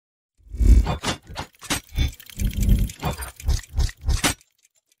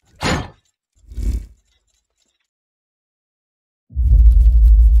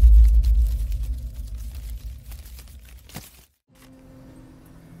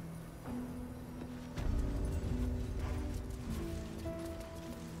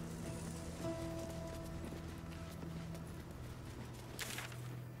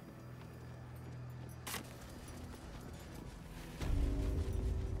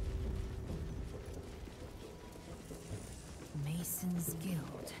Mason's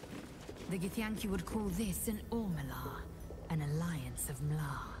Guild. The Githyanki would call this an Ormalar, an alliance of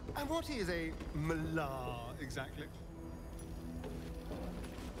Mlar. And what is a Mlar exactly?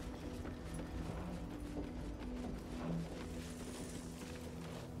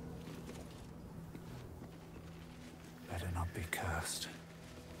 Better not be cursed.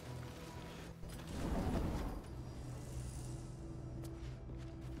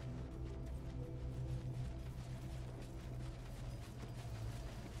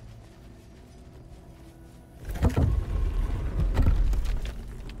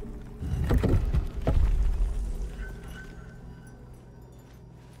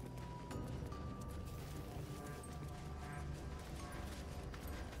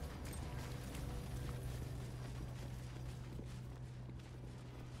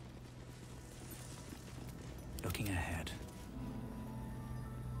 Looking ahead.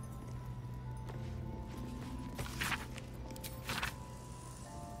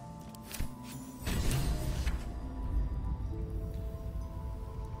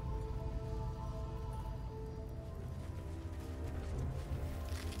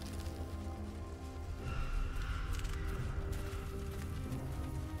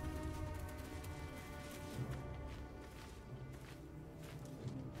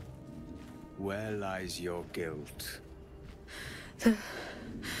 Where lies your guilt? The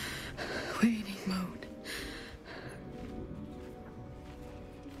waning mode.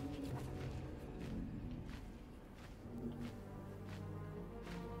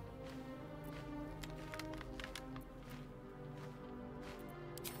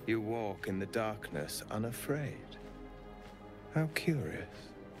 You walk in the darkness unafraid. How curious.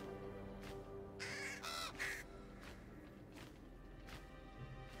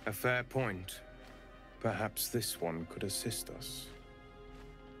 A fair point. Perhaps this one could assist us.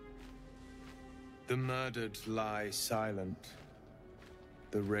 The murdered lie silent.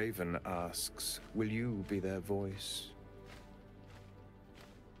 The raven asks, will you be their voice?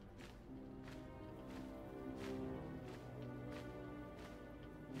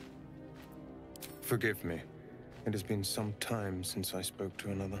 Forgive me. It has been some time since I spoke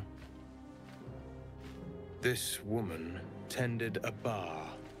to another. This woman tended a bar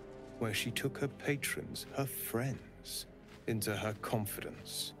where she took her patrons, her friends, into her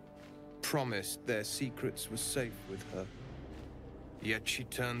confidence, promised their secrets were safe with her. Yet she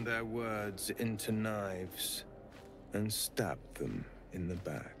turned their words into knives and stabbed them in the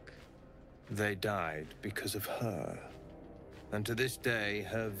back. They died because of her, and to this day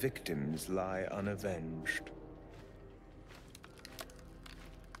her victims lie unavenged.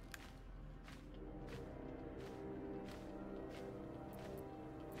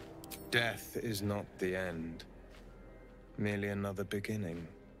 Death is not the end, merely another beginning.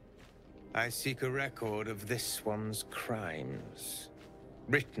 I seek a record of this one's crimes,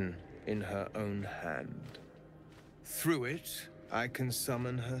 written in her own hand. Through it, I can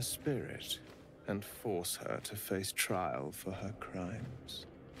summon her spirit and force her to face trial for her crimes.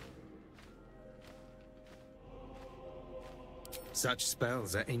 Such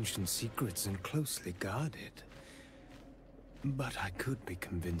spells are ancient secrets and closely guarded. But I could be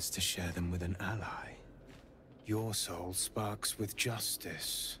convinced to share them with an ally. Your soul sparks with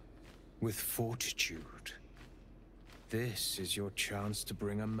justice, with fortitude. This is your chance to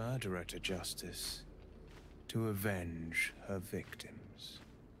bring a murderer to justice, to avenge her victims.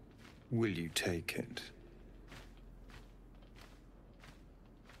 Will you take it?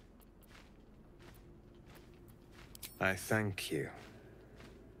 I thank you,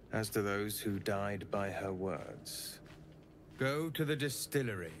 as do those who died by her words. Go to the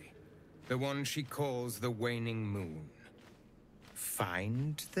distillery, the one she calls the Waning Moon.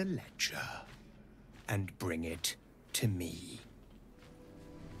 Find the ledger and bring it to me.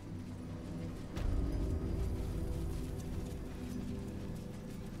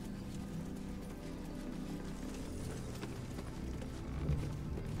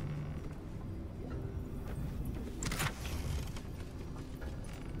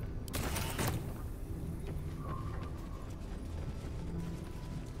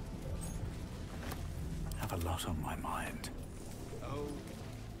 A lot on my mind. Oh.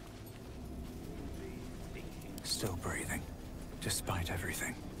 Still breathing, despite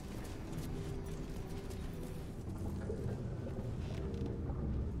everything.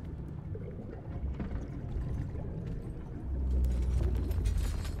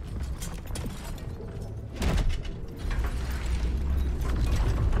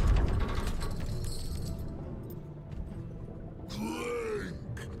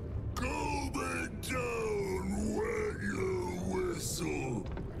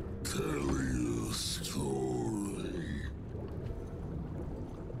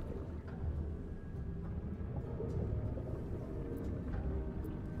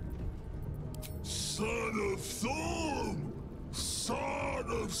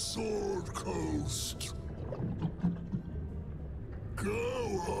 of Sword Coast. Go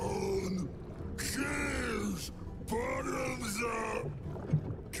on. Cheers. Bottoms up.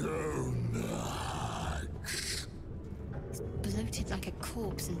 Go nuts. It's bloated like a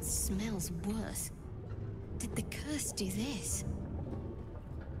corpse and smells worse. Did the curse do this?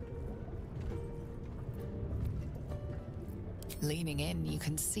 Leaning in, you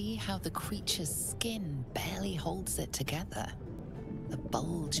can see how the creature's skin barely holds it together. The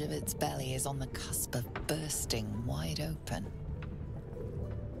bulge of its belly is on the cusp of bursting wide open.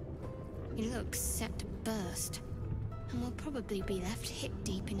 He looks set to burst, and will probably be left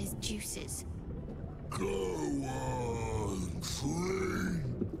hip-deep in his juices. Go on, drink.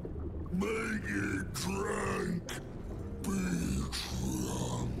 Make it drink. Be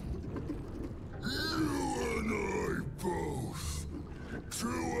drunk. You and I both. To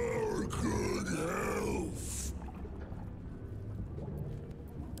our good health.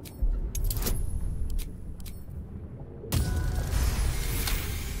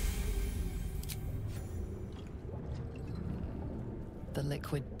 The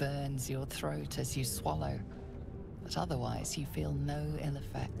liquid burns your throat as you swallow, but otherwise you feel no ill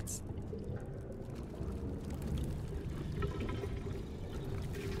effects.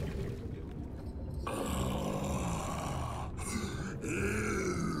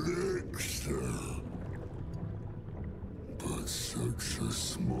 Elixir. But such a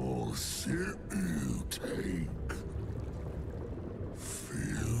small sip you take.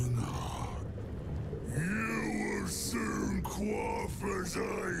 Fear not. You will soon quaff as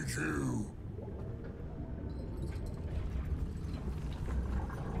I do.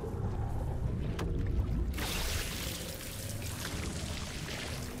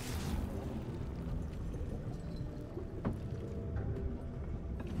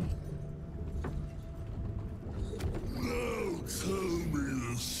 Now tell me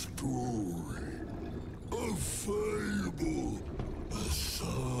the story. A fable, a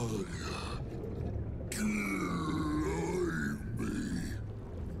saga. Delight me.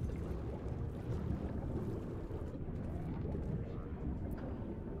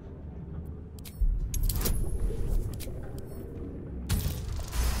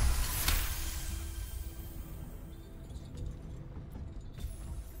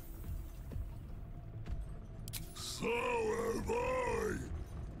 So have I.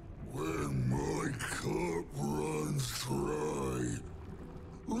 When my cup runs dry,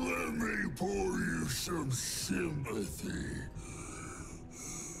 let me pour you some sympathy.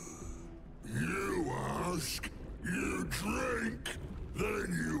 You ask, you drink,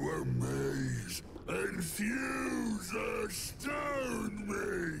 then you amaze, infuse, astound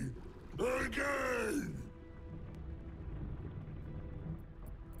me again.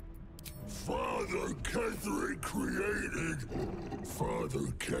 Father Ketherick created, Father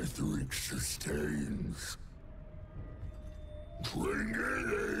Ketherick sustains. Bring it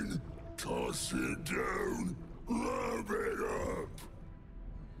in, toss it down, lap it up.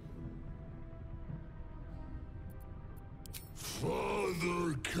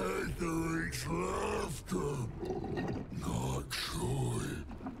 Father Ketherick's laughter, not joy,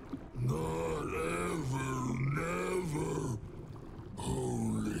 not ever, never,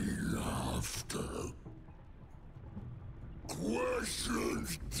 only laughter.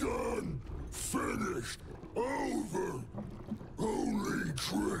 Questions done, finished, over. Only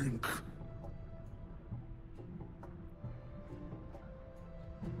drink.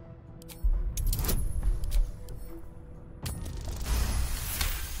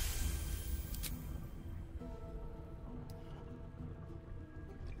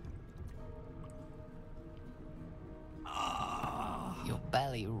 Your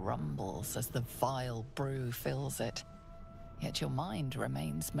belly rumbles as the vile brew fills it, yet your mind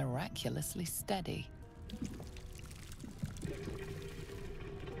remains miraculously steady.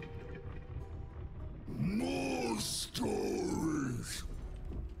 More stories.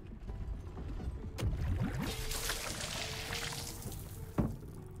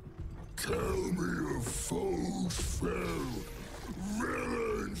 Tell me of foes felled,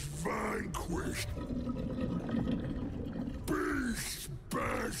 villains vanquished, beasts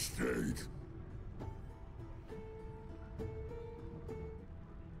bastard.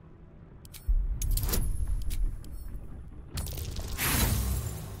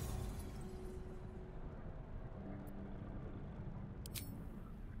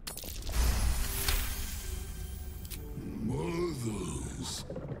 Mothers,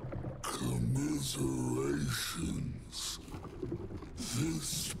 commiserations.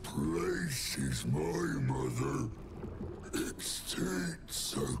 This place is my mother. Its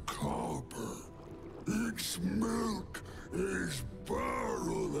taints are copper. Its milk is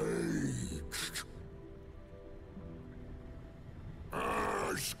barrel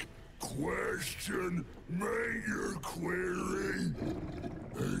question make your query?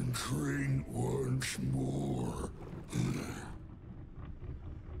 Entering once more.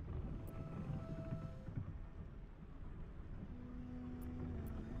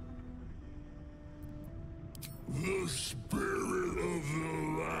 The spirit of the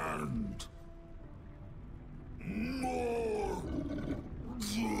land. More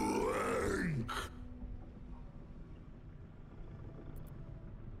drink.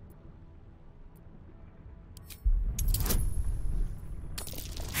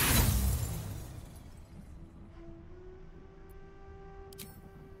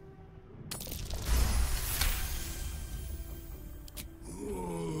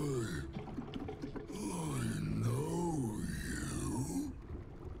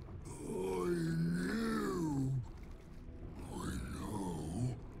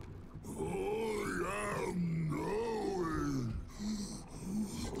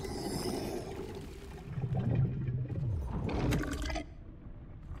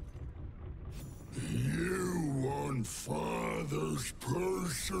 Father's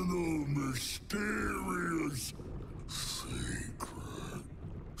personal, mysterious secret.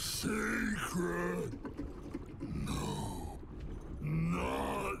 Secret? No.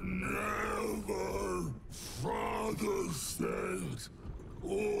 Not never. Father said,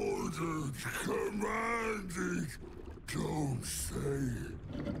 ordered, commanded. Don't say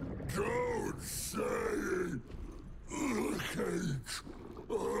it. Don't say it. Her cage.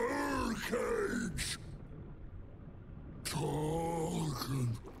 Her cage. Talk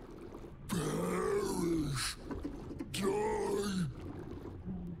and perish, die,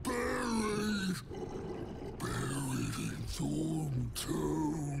 buried, buried in Thorn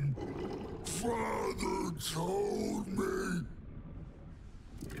Tomb. Father told me.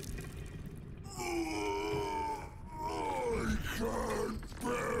 I can't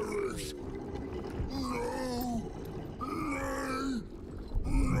perish. No, nay,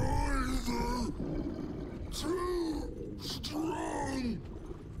 neither. Too strong.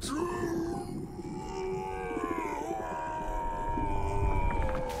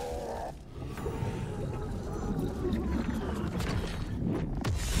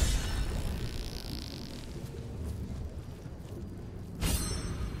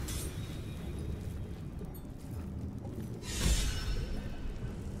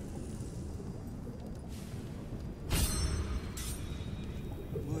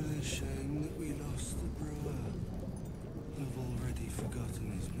 What a shame that we lost the brewer. I've already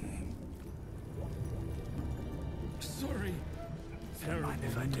forgotten his name. Sorry. Don't mind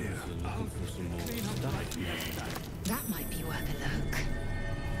if I do. I'll clean up right next time. That might be worth a look.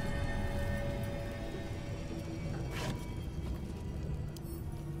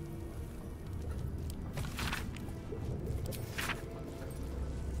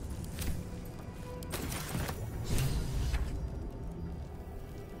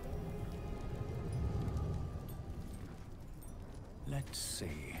 Let's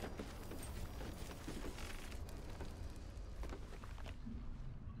see.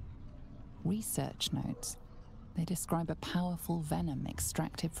 Research notes. They describe a powerful venom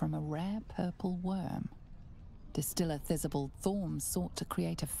extracted from a rare purple worm. Distiller Thizibald Thorm sought to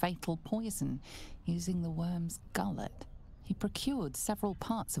create a fatal poison using the worm's gullet. He procured several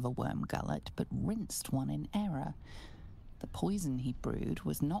parts of a worm gullet, but rinsed one in error. The poison he brewed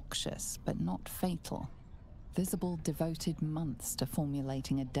was noxious, but not fatal. Thizibald devoted months to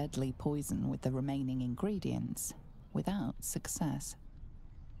formulating a deadly poison with the remaining ingredients, without success.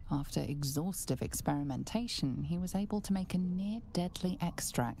 After exhaustive experimentation, he was able to make a near-deadly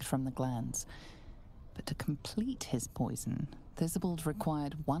extract from the glands. But to complete his poison, Thizibald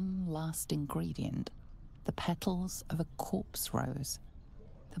required one last ingredient, the petals of a corpse rose.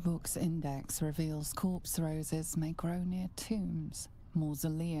 The book's index reveals corpse roses may grow near tombs,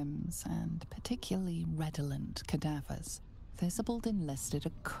 mausoleums, and particularly redolent cadavers. Thizibald enlisted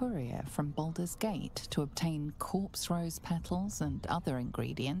a courier from Baldur's Gate to obtain corpse rose petals and other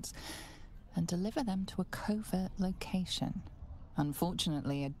ingredients and deliver them to a covert location.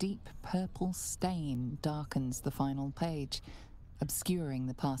 Unfortunately, a deep purple stain darkens the final page, obscuring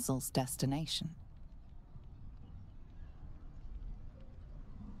the parcel's destination.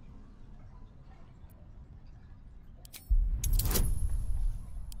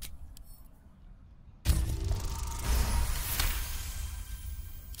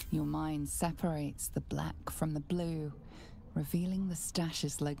 Your mind separates the black from the blue, revealing the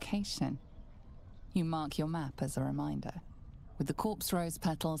stash's location. You mark your map as a reminder. With the corpse rose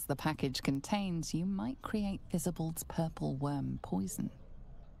petals the package contains, you might create Thizibald's purple worm poison.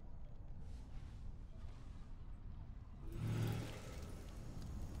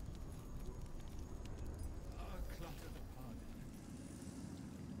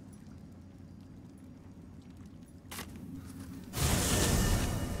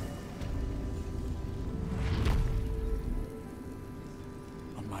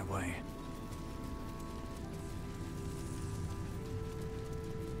 my way.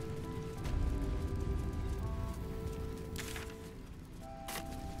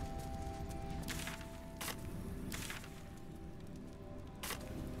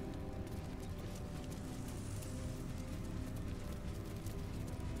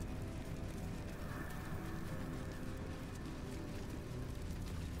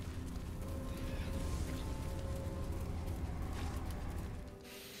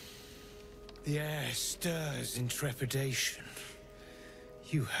 The air stirs in trepidation.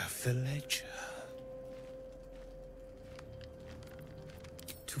 You have the ledger.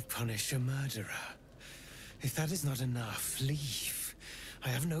 To punish a murderer. If that is not enough, leave. I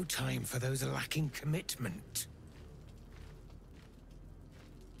have no time for those lacking commitment.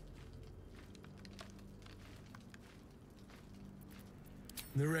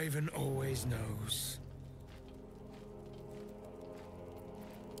 The Raven always knows.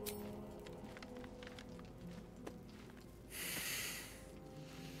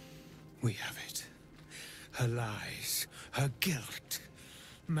 We have it. Her lies, her guilt.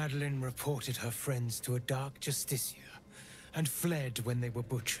 Madeline reported her friends to a dark justiciar and fled when they were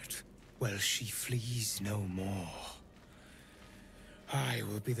butchered. Well, she flees no more. I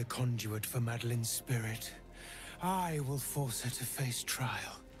will be the conduit for Madeline's spirit. I will force her to face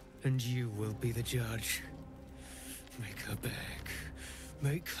trial, and you will be the judge. Make her beg.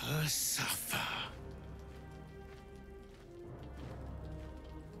 Make her suffer.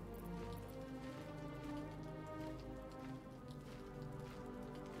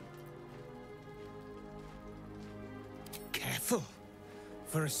 Careful,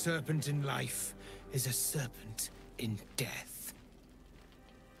 for a serpent in life is a serpent in death.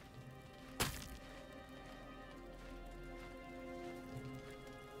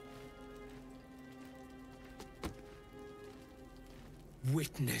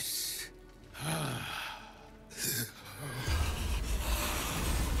 Witness.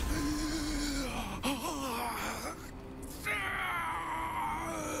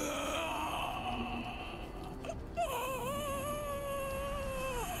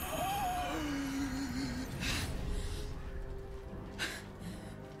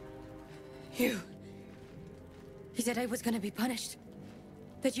 He said I was gonna be punished.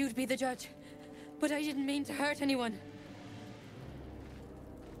 That you'd be the judge. But I didn't mean to hurt anyone.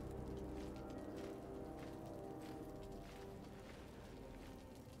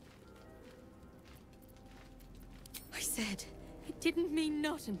 I said it didn't mean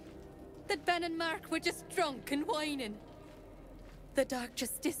nothing. That Ben and Mark were just drunk and whining. The Dark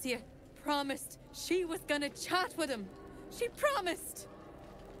Justiciar promised she was gonna chat with him. She promised!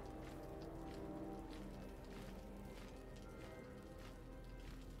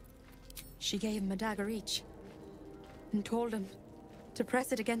 She gave him a dagger each, and told him to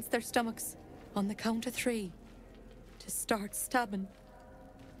press it against their stomachs on the count of 3, to start stabbing,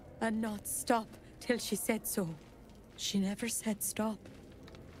 and not stop till she said so. She never said stop.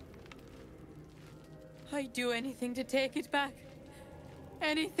 I'd do anything to take it back.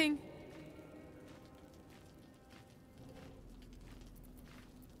 Anything.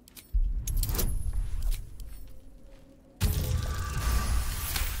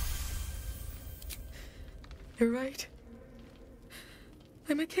 You're right.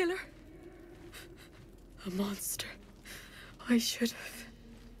 I'm a killer. A monster. I should have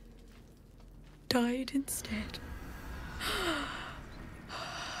died instead.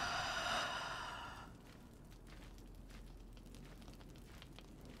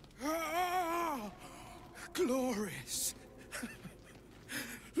 Glorious.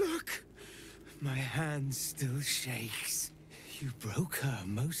 Look, my hand still shakes. You broke her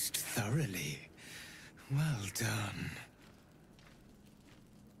most thoroughly. Well done.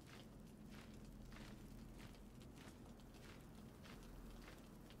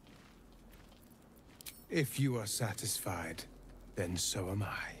 If you are satisfied, then so am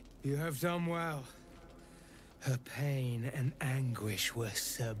I. You have done well. Her pain and anguish were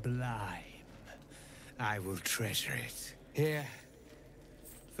sublime. I will treasure it. Here,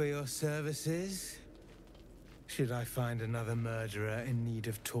 for your services. Should I find another murderer in need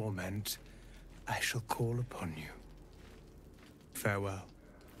of torment, I shall call upon you. Farewell.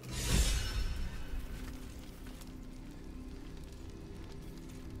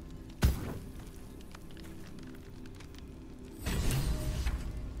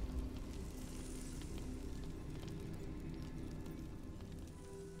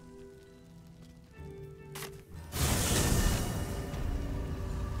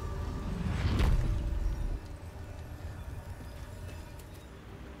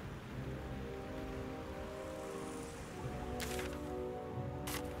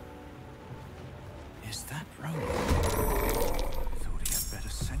 Is that Roland? I thought he had better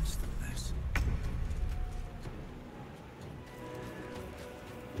sense than this.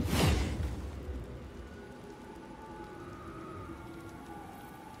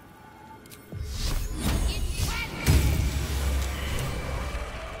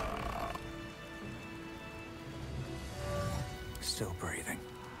 Still breathing,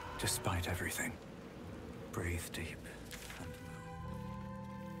 despite everything. Breathe deep and move.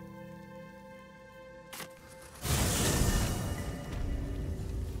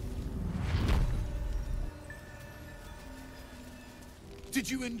 Did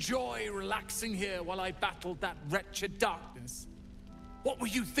you enjoy relaxing here while I battled that wretched darkness? What were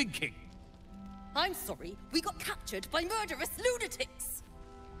you thinking? I'm sorry, we got captured by murderous lunatics!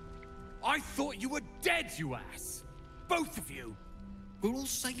 I thought you were dead, you ass! Both of you! We're all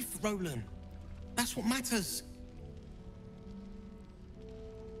safe, Rolan. That's what matters.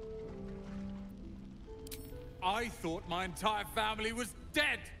 I thought my entire family was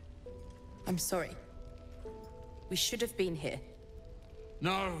dead! I'm sorry. We should have been here.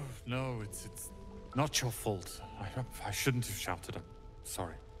 No, it's not your fault. I shouldn't have shouted. I'm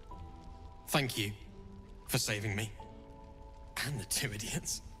sorry. Thank you for saving me. And the two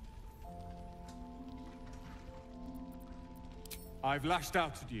idiots. I've lashed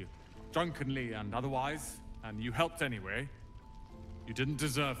out at you, drunkenly and otherwise, and you helped anyway. You didn't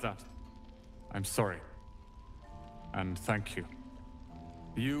deserve that. I'm sorry. And thank you.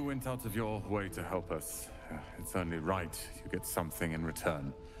 You went out of your way to help us. It's only right you get something in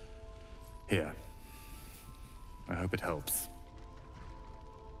return. Here. I hope it helps.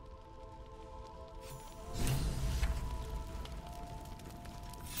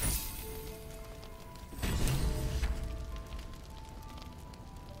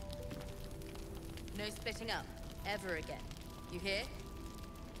 No splitting up, ever again. You hear?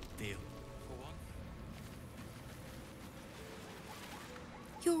 Deal. For one.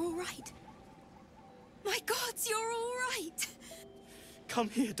 You're all right. My gods, you're all right. Come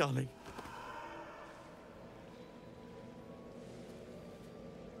here, darling.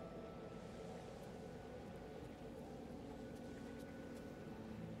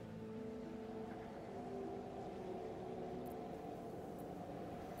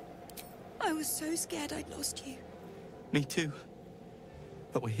 I was so scared I'd lost you. Me too.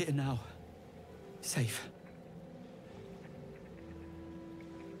 But we're here now. Safe.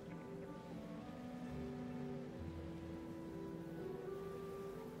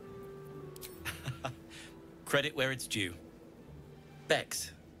 Credit where it's due.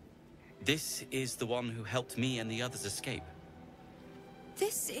 Bex, this is the one who helped me and the others escape.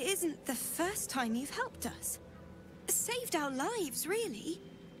 This isn't the first time you've helped us. Saved our lives, really.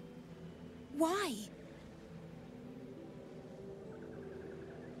 Why?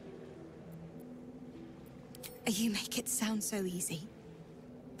 You make it sound so easy.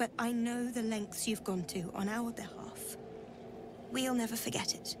 But I know the lengths you've gone to on our behalf. We'll never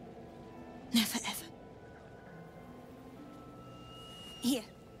forget it. Never, ever. Here.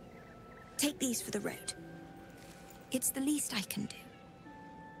 Take these for the road. It's the least I can do.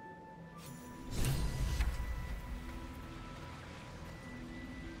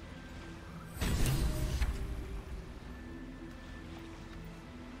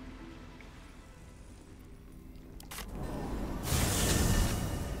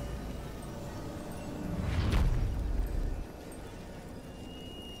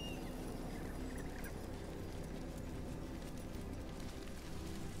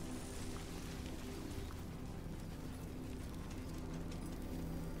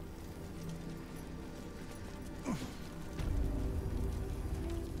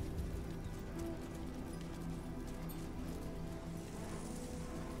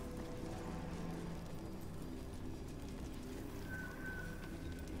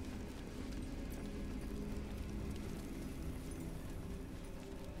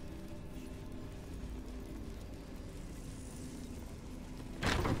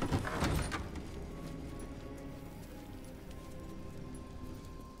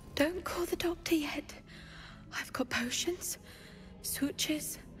 Don't call the doctor yet. I've got potions,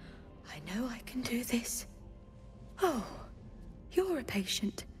 sutures. I know I can do this. Oh, you're a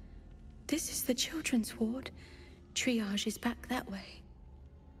patient. This is the children's ward. Triage is back that way.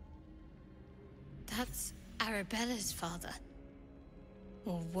 That's Arabella's father.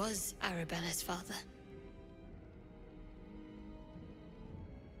 Or was Arabella's father.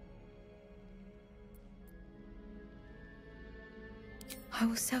 I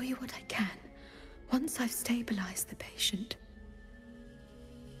will sell you what I can, once I've stabilized the patient.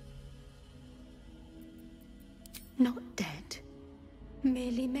 Not dead,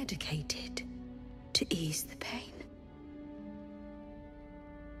 merely medicated. to ease the pain.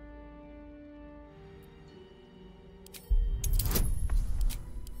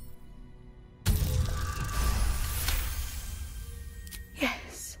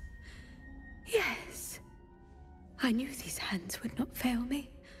 Yes. Yes. I knew these hands would not fail me.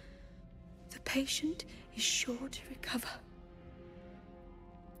 The patient is sure to recover.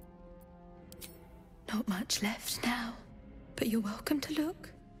 Not much left now, but you're welcome to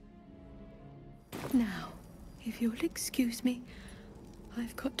look. Now, if you'll excuse me,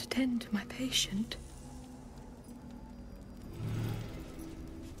 I've got to tend to my patient.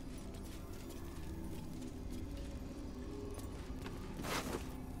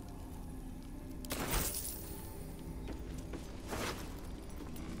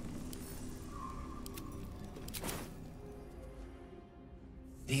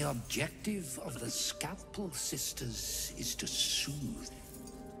 The objective of the Scalpel Sisters is to soothe.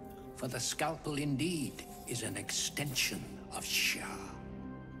 For the scalpel indeed is an extension of Shah.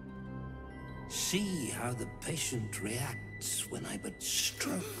 See how the patient reacts when I but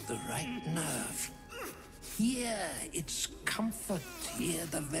stroke the right nerve. Hear its comfort, hear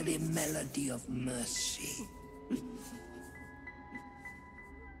the very melody of mercy.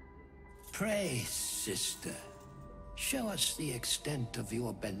 Pray, sister, show us the extent of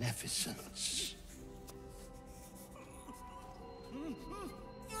your beneficence.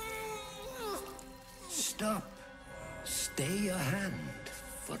 Stop. Stay your hand,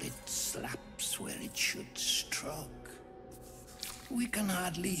 for it slaps where it should stroke. We can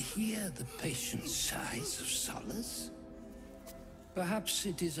hardly hear the patient's sighs of solace. Perhaps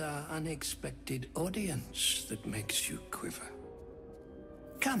it is our unexpected audience that makes you quiver.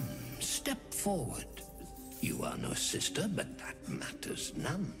 Come, step forward. You are no sister, but that matters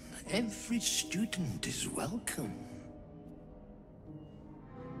none. Every student is welcome.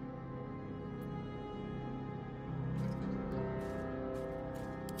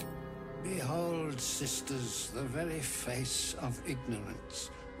 Behold, sisters, the very face of ignorance,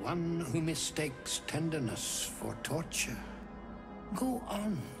 one who mistakes tenderness for torture. Go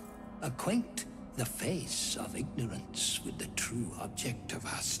on, acquaint the face of ignorance with the true object of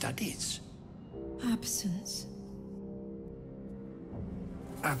our studies. Absence.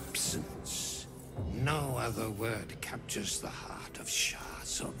 Absence. No other word captures the heart of Shah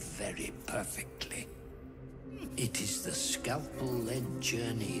so very perfectly. It is the scalpel-led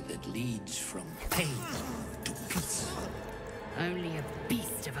journey that leads from pain to peace. Only a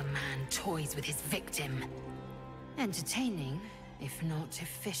beast of a man toys with his victim. Entertaining, if not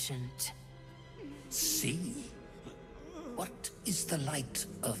efficient. See? What is the light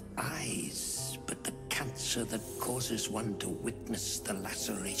of eyes but the cancer that causes one to witness the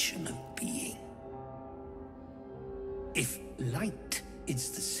laceration of being? If light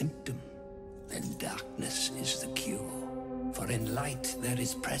is the symptom, then darkness is the cure. For in light there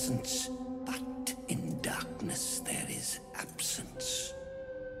is presence, but in darkness there is absence.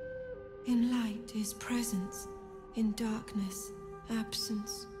 In light is presence, in darkness,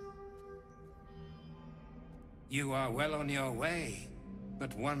 absence. You are well on your way,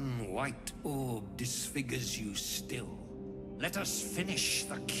 but one white orb disfigures you still. Let us finish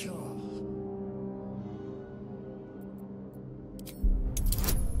the cure.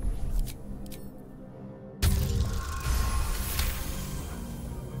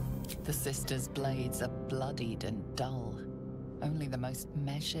 The sisters' blades are bloodied and dull. Only the most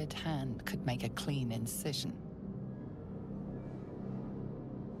measured hand could make a clean incision.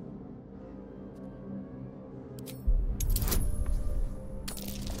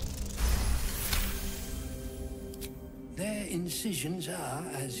 Their incisions are,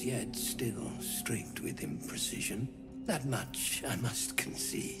 as yet, still streaked with imprecision. That much I must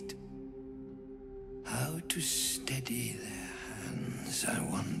concede. How to steady their hands, I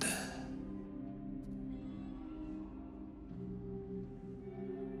wonder.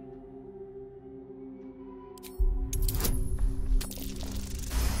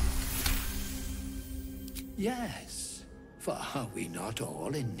 Yes, for are we not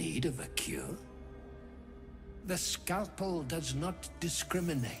all in need of a cure? The scalpel does not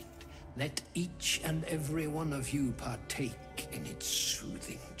discriminate. Let each and every one of you partake in its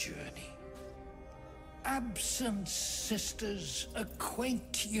soothing journey. Absence, sisters,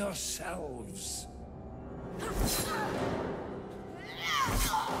 acquaint yourselves.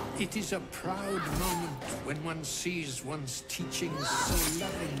 It is a proud moment when one sees one's teachings so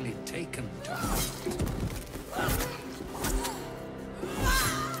lovingly taken to heart.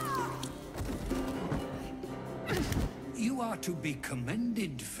 You are to be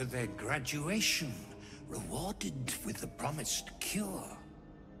commended for their graduation, rewarded with the promised cure.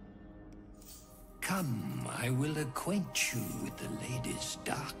 Come, I will acquaint you with the lady's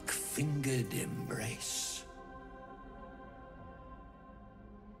dark-fingered embrace.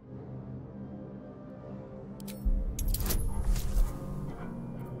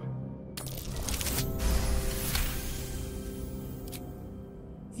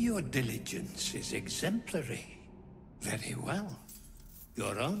 Your diligence is exemplary. Very well.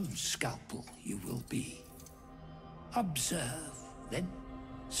 Your own scalpel you will be. Observe, then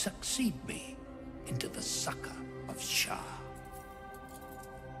succeed me into the succor of Shah.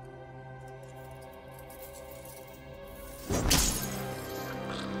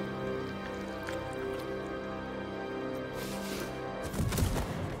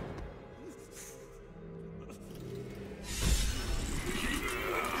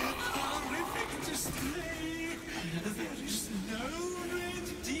 There is no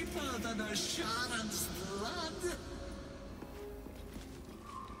red deeper than a Sharan's blood.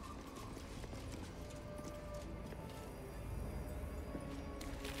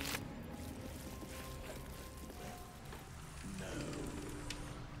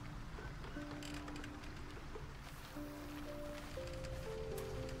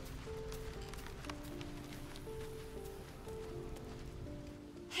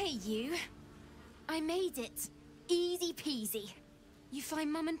 Hey, you. I made it. Easy peasy. You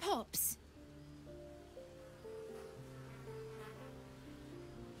find Mum and Pops?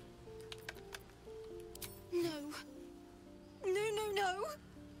 No. No.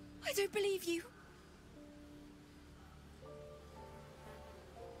 I don't believe you.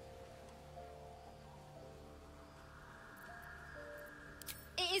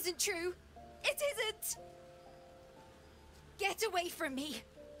 It isn't true. It isn't! Get away from me!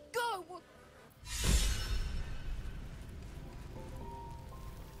 Go!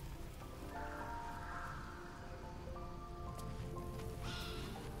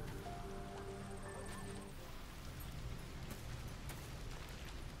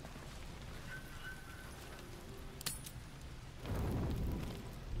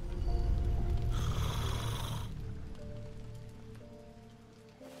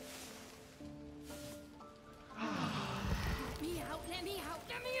 Let me out!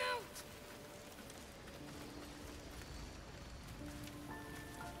 Let me out!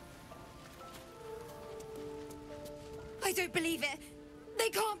 I don't believe it. They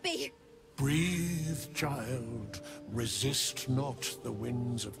can't be. Breathe, child. Resist not the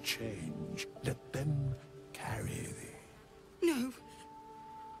winds of change. Let them carry thee. No.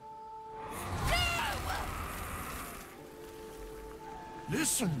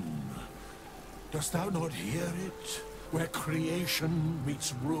 Listen. Dost thou not hear it? Where creation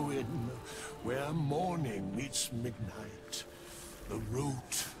meets ruin, where morning meets midnight, the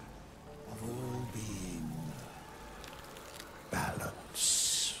root of all being.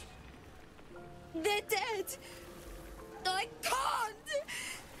 Balance. They're dead. I can't.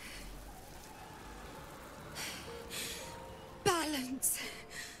 Balance.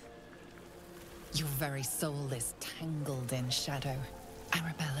 Your very soul is tangled in shadow.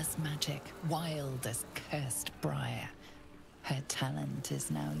 Arabella's magic, wild as cursed briar. Her talent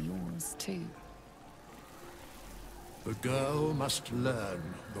is now yours, too. The girl must learn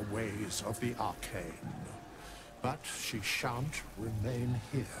the ways of the arcane, but she shan't remain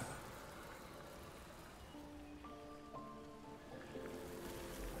here.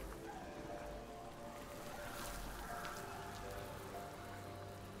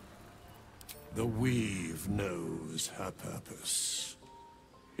 The weave knows her purpose.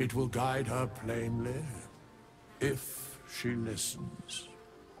 It will guide her plainly, if she listens.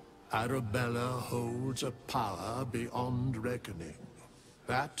 Arabella holds a power beyond reckoning.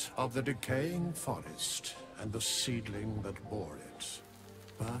 That of the decaying forest and the seedling that bore it.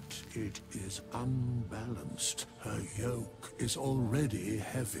 But it is unbalanced. Her yoke is already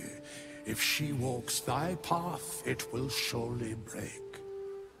heavy. If she walks thy path, it will surely break.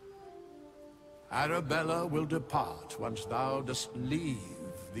 Arabella will depart once thou dost leave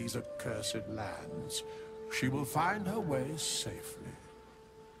these accursed lands. She will find her way safely.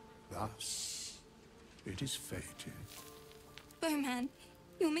 Thus, it is fated. Bowman,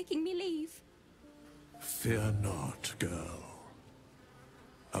 you're making me leave. Fear not, girl.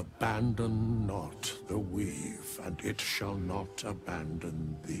 Abandon not the weave, and it shall not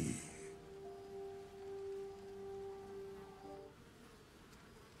abandon thee.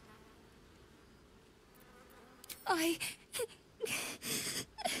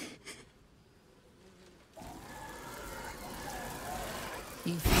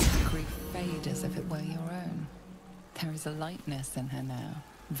 You feel grief fade as if it were your own. There is a lightness in her now,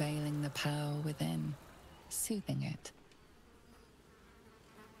 veiling the power within, soothing it.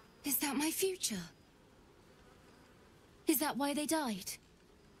 Is that my future? Is that why they died?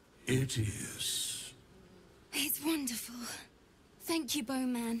 It is. It's wonderful. Thank you,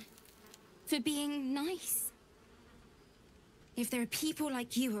 Bowman, for being nice. If there are people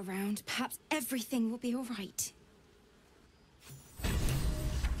like you around, perhaps everything will be all right.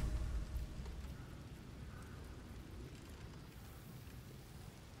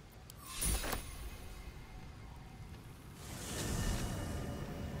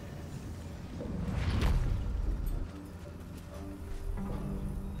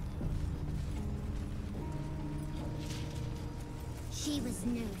 She was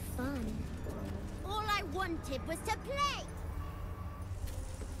no fun. All I wanted was to play!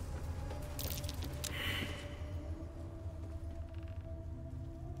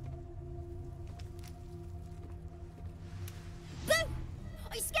 Boo!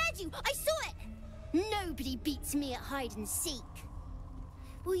 I scared you! I saw it! Nobody beats me at hide and seek.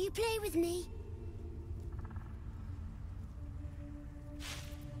 Will you play with me?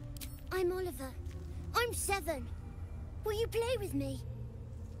 I'm Oliver. I'm 7. Will you play with me?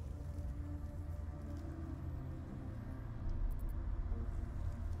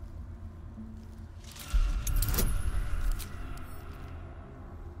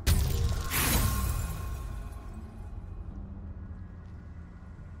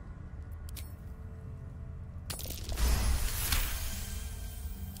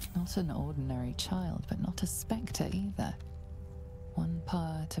 Not an ordinary child, but not a spectre either. One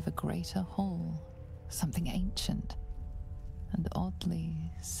part of a greater whole, something ancient and oddly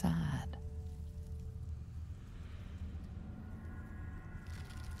sad.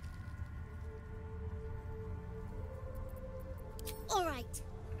 All right.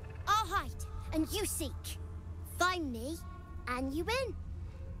 I'll hide, and you seek. Find me, and you win.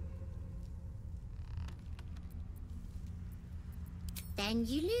 Then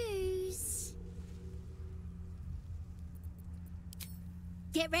you lose.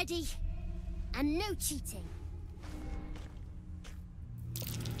 Get ready, and no cheating.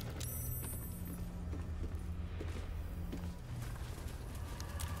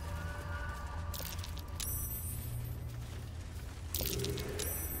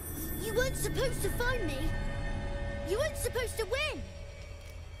 You weren't supposed to find me. You weren't supposed to win.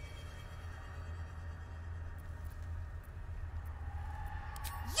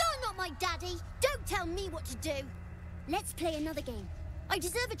 You're not my daddy. Don't tell me what to do. Let's play another game. I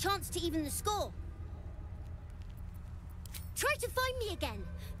deserve a chance to even the score. Try to find me again,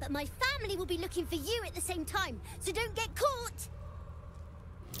 but my family will be looking for you at the same time, so don't get caught.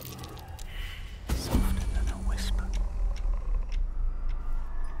 Softer than a whisper.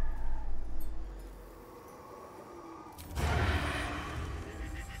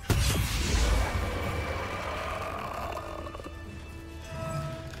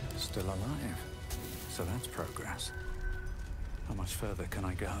 Still alive. So that's progress. How much further can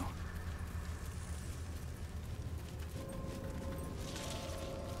I go?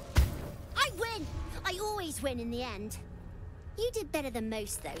 I win! I always win in the end. You did better than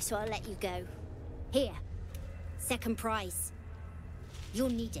most, though, so I'll let you go. Here. Second prize. You'll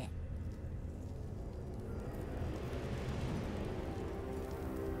need it.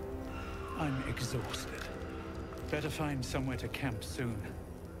 I'm exhausted. Better find somewhere to camp soon.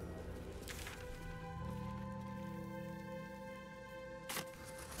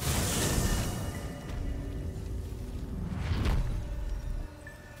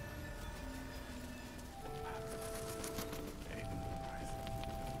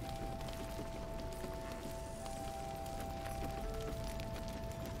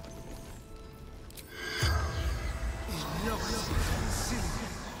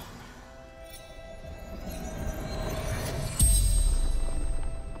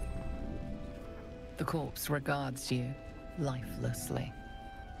 The corpse regards you lifelessly.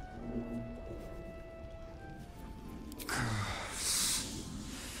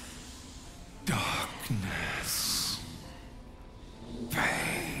 Darkness.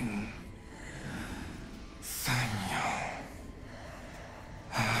 Pain. Daniel.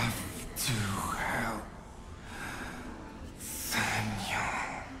 Have to help.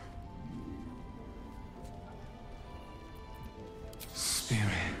 Daniel.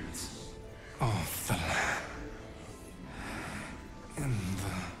 Spirit of the land. In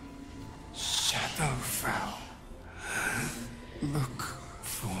the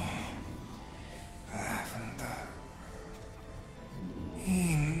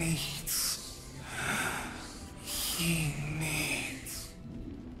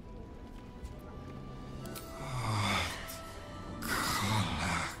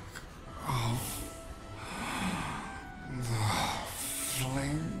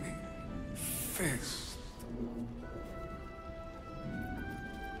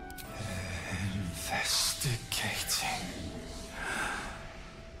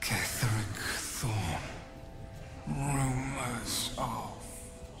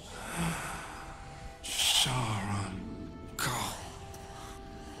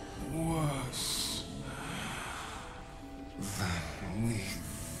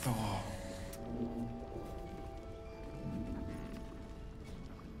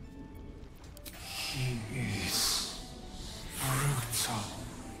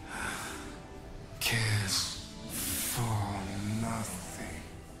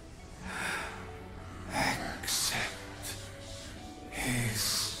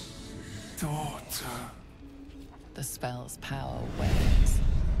Daniel's power wanes.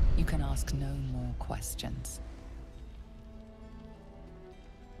 You can ask no more questions.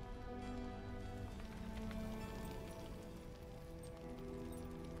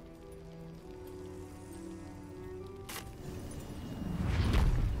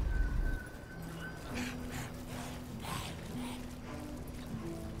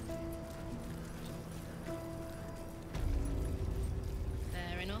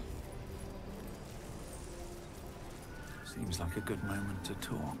 Seems like a good moment to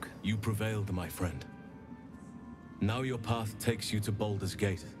talk. You prevailed, my friend. Now your path takes you to Baldur's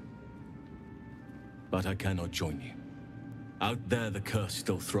Gate. But I cannot join you. Out there, the curse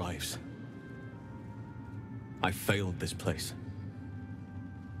still thrives. I failed this place.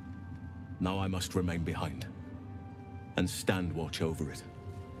 Now I must remain behind and stand watch over it.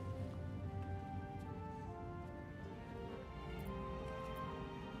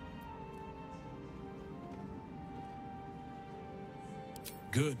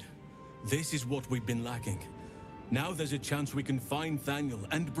 Good. This is what we've been lacking. Now there's a chance we can find Thaniel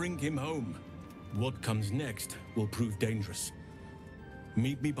and bring him home. What comes next will prove dangerous.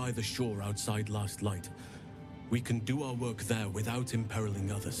 Meet me by the shore outside Last Light. We can do our work there without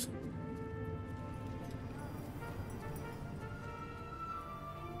imperiling others.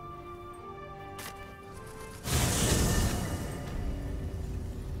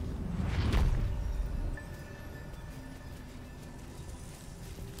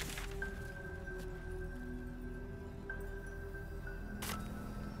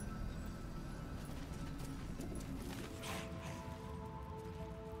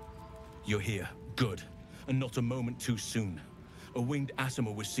 You're here. Good. And not a moment too soon. A winged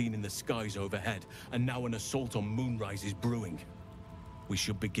Asima was seen in the skies overhead, and now an assault on Moonrise is brewing. We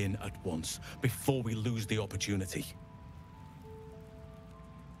should begin at once, before we lose the opportunity.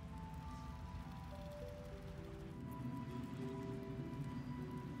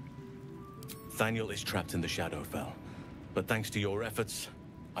 Thaniel is trapped in the Shadowfell, but thanks to your efforts,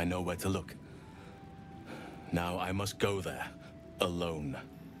 I know where to look. Now I must go there, alone.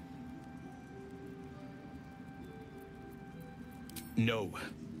 No.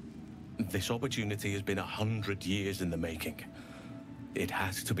 This opportunity has been 100 years in the making. It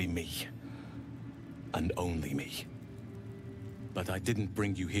has to be me. And only me. But I didn't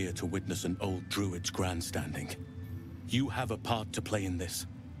bring you here to witness an old druid's grandstanding. You have a part to play in this,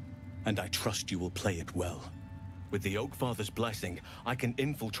 and I trust you will play it well. With the Oakfather's blessing, I can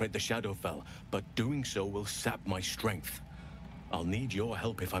infiltrate the Shadowfell, but doing so will sap my strength. I'll need your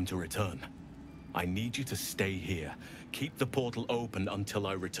help if I'm to return. I need you to stay here, keep the portal open until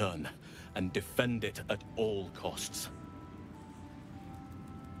I return, and defend it at all costs.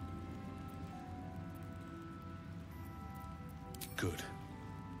 Good.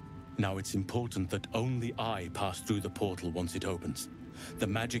 Now it's important that only I pass through the portal once it opens. The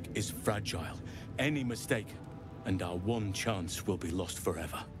magic is fragile. Any mistake, and our one chance will be lost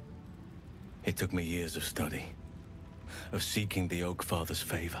forever. It took me years of study, of seeking the Oakfather's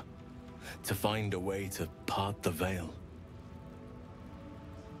favor, to find a way to part the veil.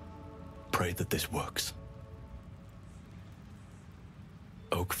 Pray that this works.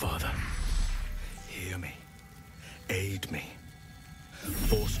 Oakfather, hear me. Aid me.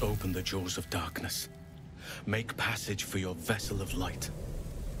 Force open the jaws of darkness. Make passage for your vessel of light.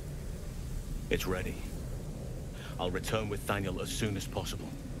 It's ready. I'll return with Thaniel as soon as possible.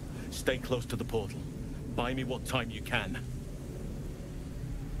 Stay close to the portal. Buy me what time you can.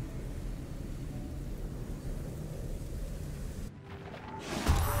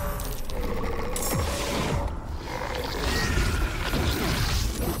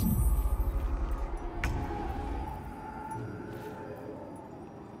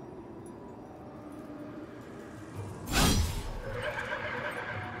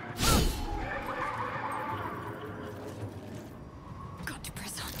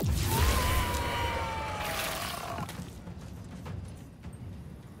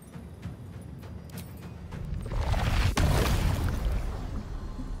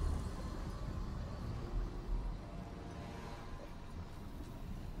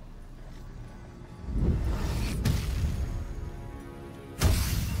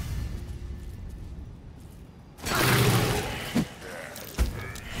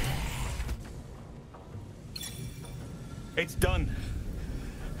 It's done.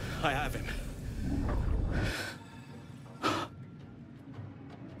 I have him.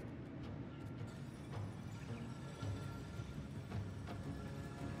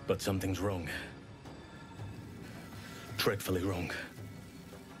 But something's wrong. Dreadfully wrong.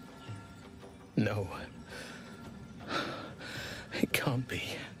 No. It can't be.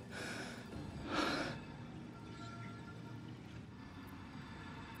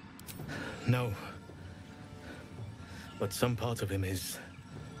 No. But some part of him is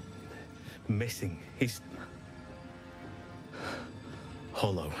missing. He's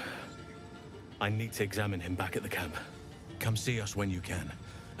hollow. I need to examine him back at the camp. Come see us when you can.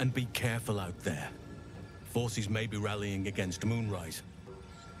 And be careful out there. Forces may be rallying against Moonrise.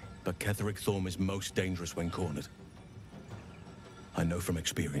 But Ketheric Thorm is most dangerous when cornered. I know from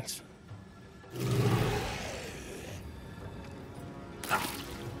experience.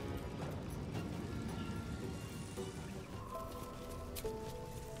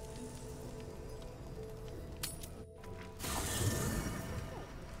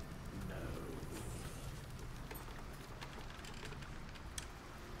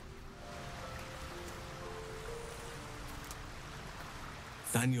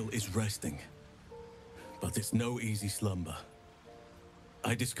 Daniel is resting, but it's no easy slumber.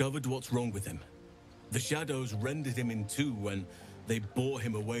 I discovered what's wrong with him. The shadows rendered him in two when they bore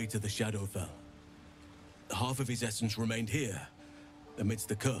him away to the Shadowfell. Half of his essence remained here, amidst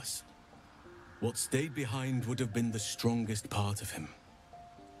the curse. What stayed behind would have been the strongest part of him.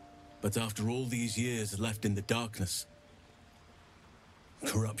 But after all these years left in the darkness,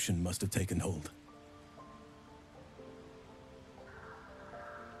 corruption must have taken hold.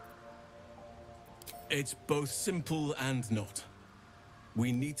 It's both simple and not.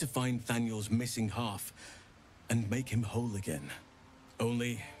 We need to find Thaniel's missing half and make him whole again.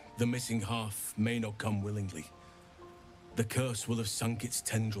 Only the missing half may not come willingly. The curse will have sunk its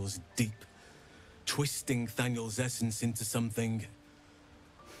tendrils deep, twisting Thaniel's essence into something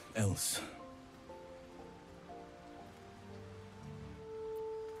else.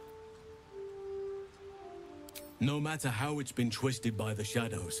 No matter how it's been twisted by the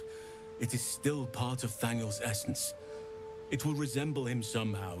shadows, it is still part of Thaniel's essence. It will resemble him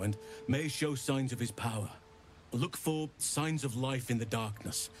somehow and may show signs of his power. Look for signs of life in the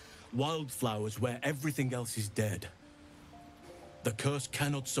darkness, wildflowers where everything else is dead. The curse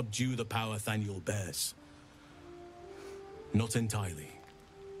cannot subdue the power Thaniel bears. Not entirely.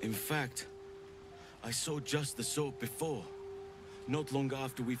 In fact, I saw just the sort before, not long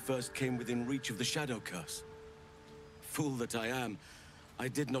after we first came within reach of the Shadow Curse. Fool that I am, I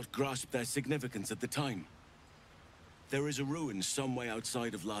did not grasp their significance at the time. There is a ruin some way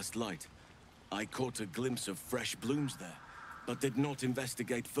outside of Last Light. I caught a glimpse of fresh blooms there, but did not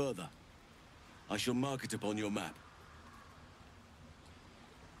investigate further. I shall mark it upon your map.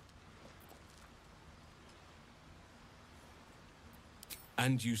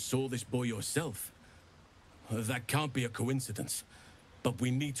 And you saw this boy yourself? That can't be a coincidence, but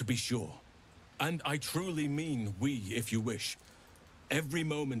we need to be sure. And I truly mean we, if you wish. Every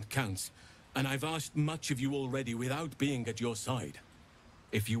moment counts, and I've asked much of you already without being at your side.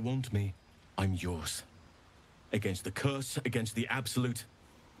 If you want me, I'm yours. Against the curse, against the absolute...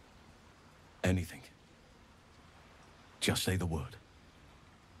 anything. Just say the word.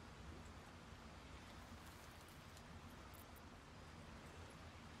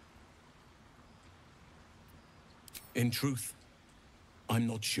 In truth, I'm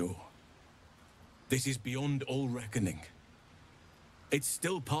not sure. This is beyond all reckoning. It's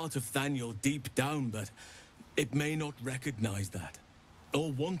still part of Thaniel deep down, but it may not recognize that,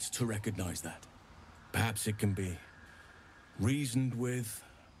 or want to recognize that. Perhaps it can be reasoned with,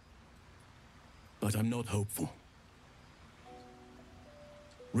 but I'm not hopeful.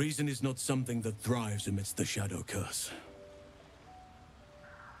 Reason is not something that thrives amidst the Shadow Curse.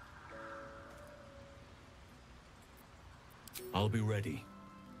 I'll be ready.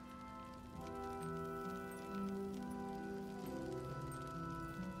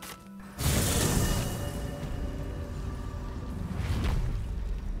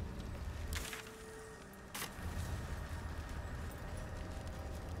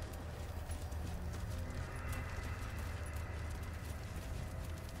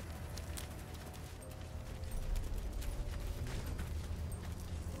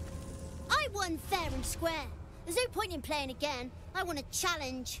 I won fair and square. There's no point in playing again. I want a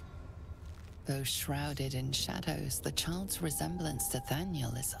challenge. Though shrouded in shadows, the child's resemblance to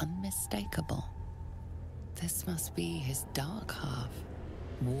Thaniel is unmistakable. This must be his dark half,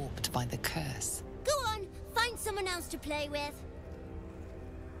 warped by the curse. Go on, find someone else to play with.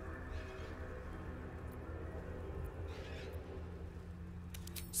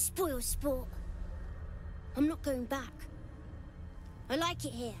 Spoil sport. I'm not going back. I like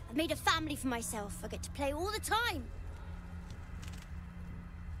it here. I've made a family for myself. I get to play all the time.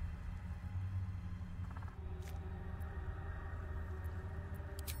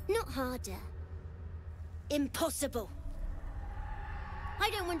 Not harder. Impossible. I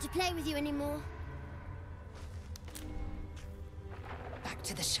don't want to play with you anymore. Back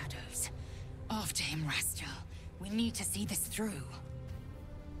to the shadows. After him, Rastel. We need to see this through.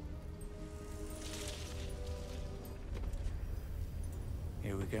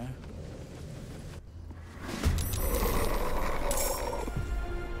 Here we go.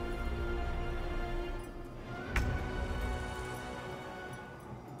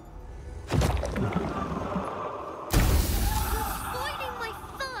 Spoiling my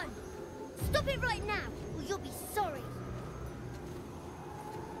fun! Stop it right now, or you'll be sorry.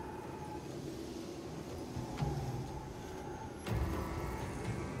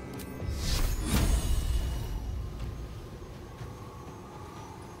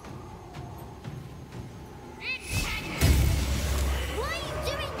 Why are you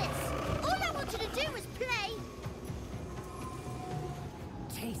doing this? All I wanted to do was play.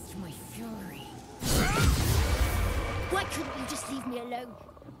 Taste my fury. Why couldn't you just leave me alone?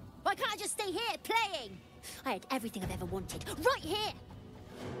 Why can't I just stay here, playing? I had everything I've ever wanted, right here!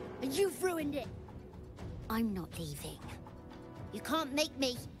 And you've ruined it. I'm not leaving. You can't make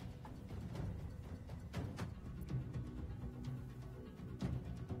me.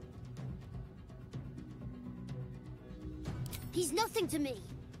 He's nothing to me.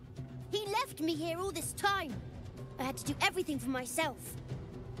 He left me here all this time. I had to do everything for myself.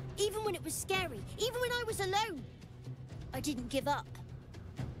 Even when it was scary, even when I was alone. I didn't give up.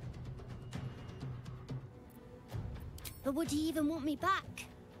 But would he even want me back?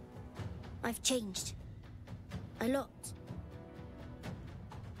 I've changed. A lot.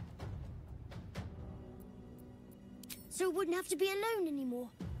 So I wouldn't have to be alone anymore.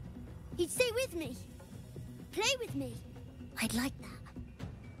 He'd stay with me. Play with me. I'd like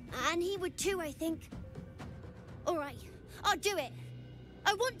that. And he would too, I think. All right, I'll do it.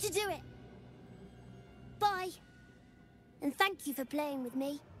 I want to do it. Bye. And thank you for playing with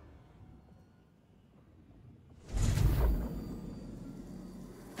me.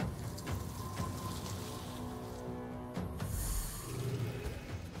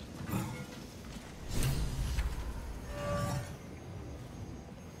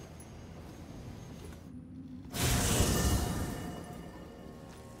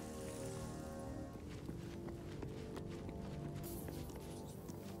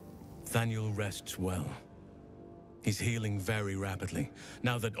 Thaniel rests well. He's healing very rapidly,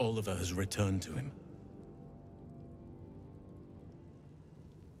 now that Oliver has returned to him.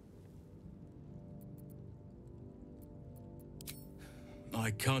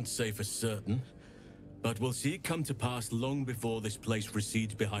 I can't say for certain, but we'll see it come to pass long before this place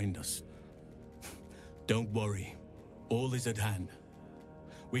recedes behind us. Don't worry, all is at hand.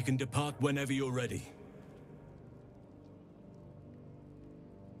 We can depart whenever you're ready.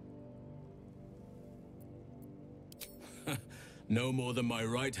 No more than my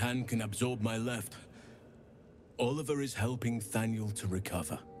right hand can absorb my left. Oliver is helping Thaniel to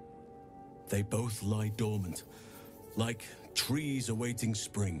recover. They both lie dormant, like trees awaiting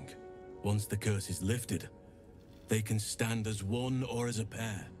spring. Once the curse is lifted, they can stand as one or as a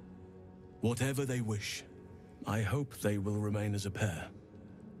pair. Whatever they wish. I hope they will remain as a pair.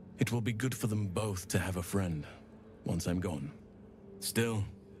 It will be good for them both to have a friend, once I'm gone. Still,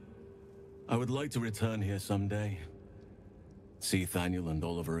 I would like to return here someday. See Thaniel and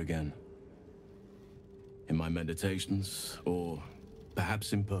Oliver again. In my meditations, or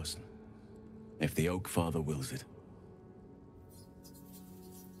perhaps in person, if the Oak Father wills it.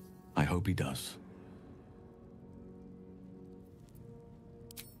 I hope he does.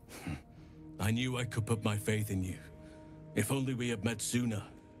 I knew I could put my faith in you. If only we had met sooner.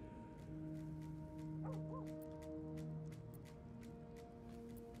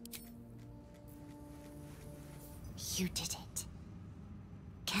 You did it.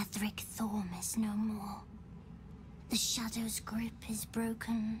 Catherick Thorm is no more. The Shadow's grip is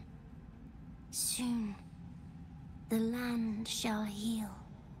broken. Soon, the land shall heal.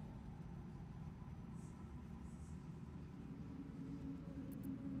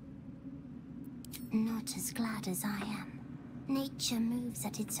 Not as glad as I am. Nature moves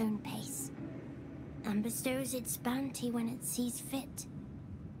at its own pace, and bestows its bounty when it sees fit.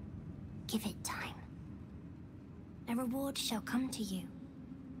 Give it time. A reward shall come to you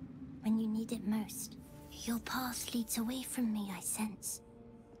when you need it most. Your path leads away from me, I sense.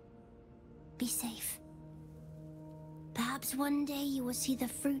 Be safe. Perhaps one day you will see the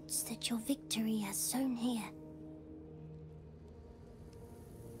fruits that your victory has sown here.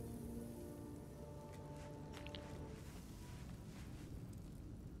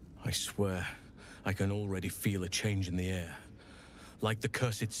 I swear, I can already feel a change in the air. Like the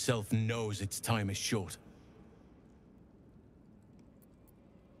curse itself knows its time is short.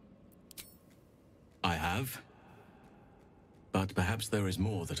 I have. But perhaps there is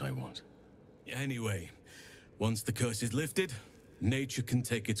more that I want. Anyway, once the curse is lifted, nature can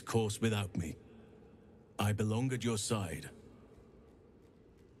take its course without me. I belong at your side.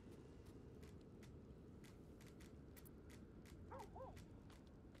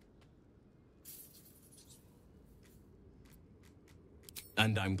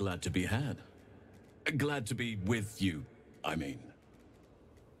 And I'm glad to be had. Glad to be with you, I mean.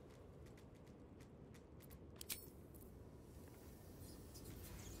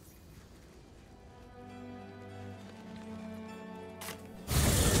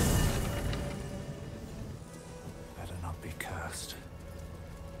 Better not be cursed.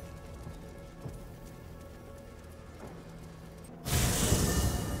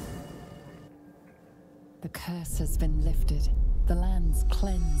 The curse has been lifted. The land's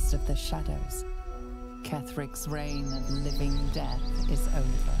cleansed of the shadows. Kethric's reign of living death is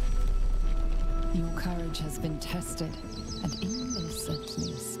over. Your courage has been tested, and in this, at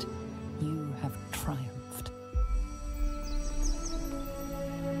least, you have triumphed.